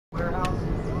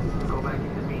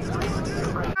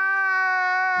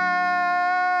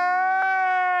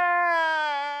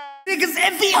Niggas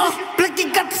envy,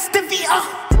 Blicky got the stiffy,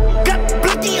 got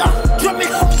Blicky, drumming,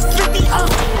 slippy,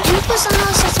 Can you put something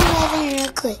else that's in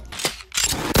real quick?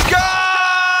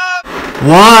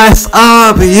 What's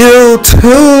up,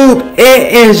 YouTube?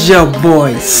 It is your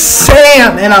boy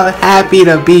Sam, and I'm happy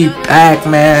to be back,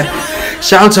 man.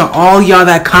 Shout out to all y'all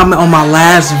that comment on my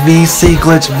last VC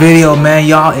glitch video, man.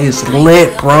 Y'all is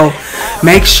lit, bro.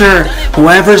 Make sure,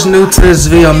 whoever's new to this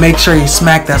video, make sure you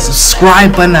smack that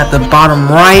subscribe button at the bottom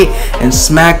right and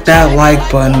smack that like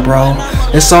button, bro.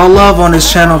 It's all love on this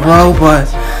channel, bro, but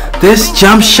this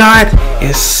jump shot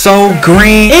is so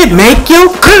green, it make your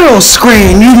girl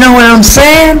scream, you know what I'm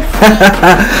saying?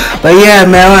 But yeah,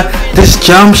 man, this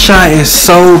jump shot is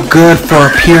so good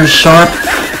for a pure sharp,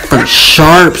 for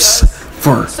sharps,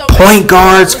 for point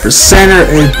guards, for center,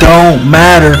 it don't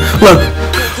matter. Look,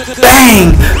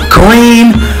 bang,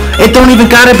 green. It don't even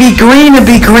gotta be green to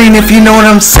be green, if you know what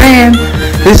I'm saying.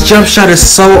 This jump shot is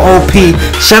so OP.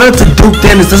 Shout out to Duke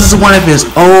Dennis. This is one of his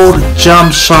old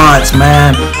jump shots,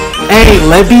 man. Hey,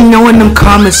 let me know in them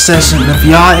comment section if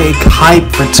y'all ain't hype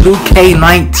for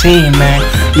 2K19, man.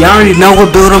 Y'all already know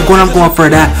what build I'm going for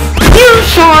that pure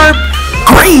sharp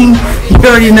green. You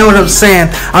already know what I'm saying.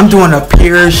 I'm doing a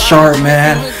pure sharp,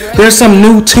 man. There's some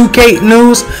new 2K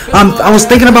news. I was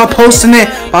thinking about posting it,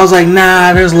 but I was like,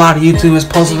 nah, there's a lot of YouTubers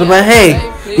posting it. But hey,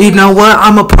 you know what?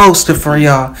 I'ma post it for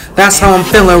y'all. That's how I'm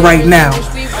feeling right now.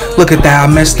 Look at that.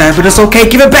 I missed that, but it's okay.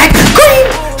 Give it back.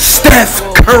 Green. Steph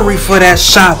Curry for that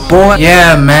shot, boy.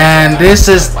 Yeah, man. This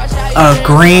is a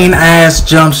green ass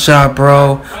jump shot,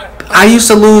 bro. I used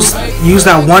to use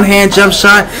that one-hand jump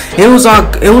shot. It was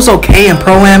okay in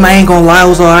Pro-Am, I ain't gonna lie, it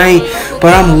was alright.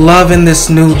 But I'm loving this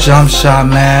new jump shot,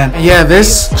 man. Yeah,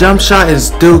 this jump shot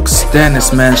is Duke's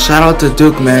Dennis, man. Shout out to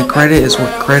Duke, man. Credit is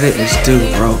what credit is due,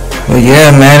 bro. But yeah,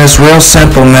 man, it's real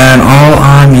simple, man. All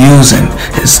I'm using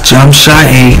is jump shot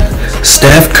 8,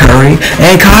 Steph Curry,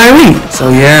 and Kyrie.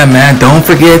 So yeah, man, don't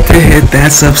forget to hit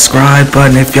that subscribe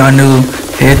button if y'all new.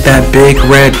 Hit that big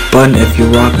red button if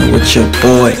you're rocking with your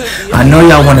boy. I know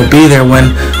y'all want to be there when,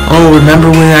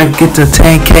 remember when I get to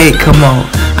 10K? Come on.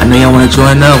 I know y'all want to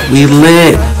join up. We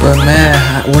lit. But man,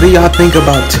 what do y'all think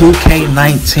about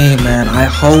 2K19, man? I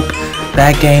hope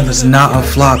that game is not a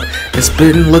flop. It's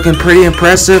been looking pretty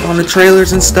impressive on the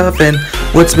trailers and stuff, and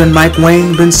what's been Mike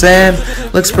Wayne been saying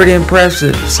looks pretty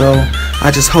impressive. So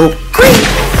I just hope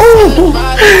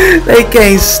they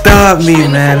can't stop me,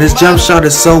 man. This jump shot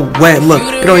is so wet. Look,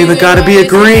 it don't even gotta be a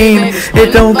green.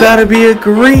 It don't gotta be a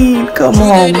green. Come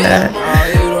on, man.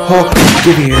 Oh,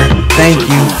 give here. Thank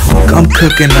you. I'm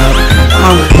cooking up.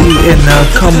 I'm heating up.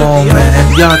 Come on,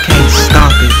 man. Y'all can't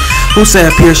stop it. Who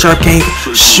said pure sharp can't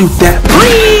shoot that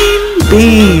green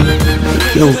beam?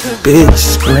 Make your bitch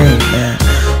scream, man.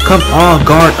 Come on,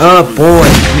 guard up, boy.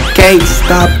 You can't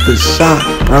stop the shot,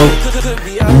 bro.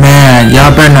 Man,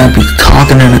 y'all better not be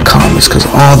talking in the comments, cause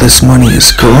all this money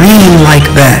is green like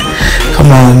that. Come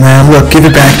on, man. Look, give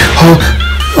it back.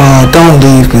 Don't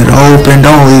leave it open.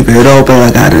 Don't leave it open.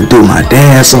 I gotta do my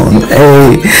dance on.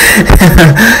 Hey,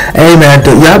 hey, man.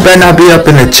 Y'all better not be up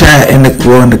in the chat in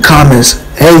the comments.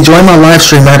 Hey, join my live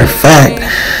stream. Matter of fact.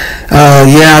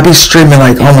 Yeah, I be streaming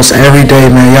like almost every day,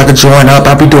 man. Y'all can join up.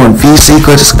 I be doing VC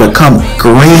glitches, become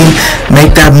green,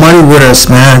 make that money with us,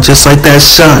 man. Just like that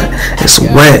shot. It's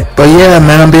wet. But yeah,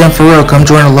 man, I'm being for real. Come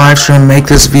join the live stream,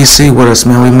 make this VC with us,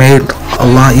 man. We made a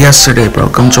lot yesterday, bro.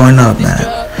 Come join up, man.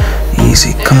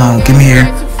 Easy. Come on, give me here,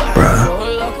 bro.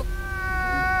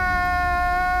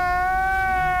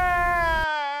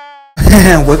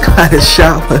 Man, what kind of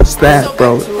shot was that,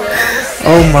 bro?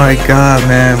 Oh my god,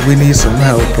 man, we need some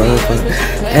help, bro. But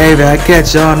hey, man, I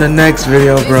catch y'all in the next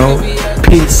video, bro.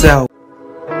 Peace out.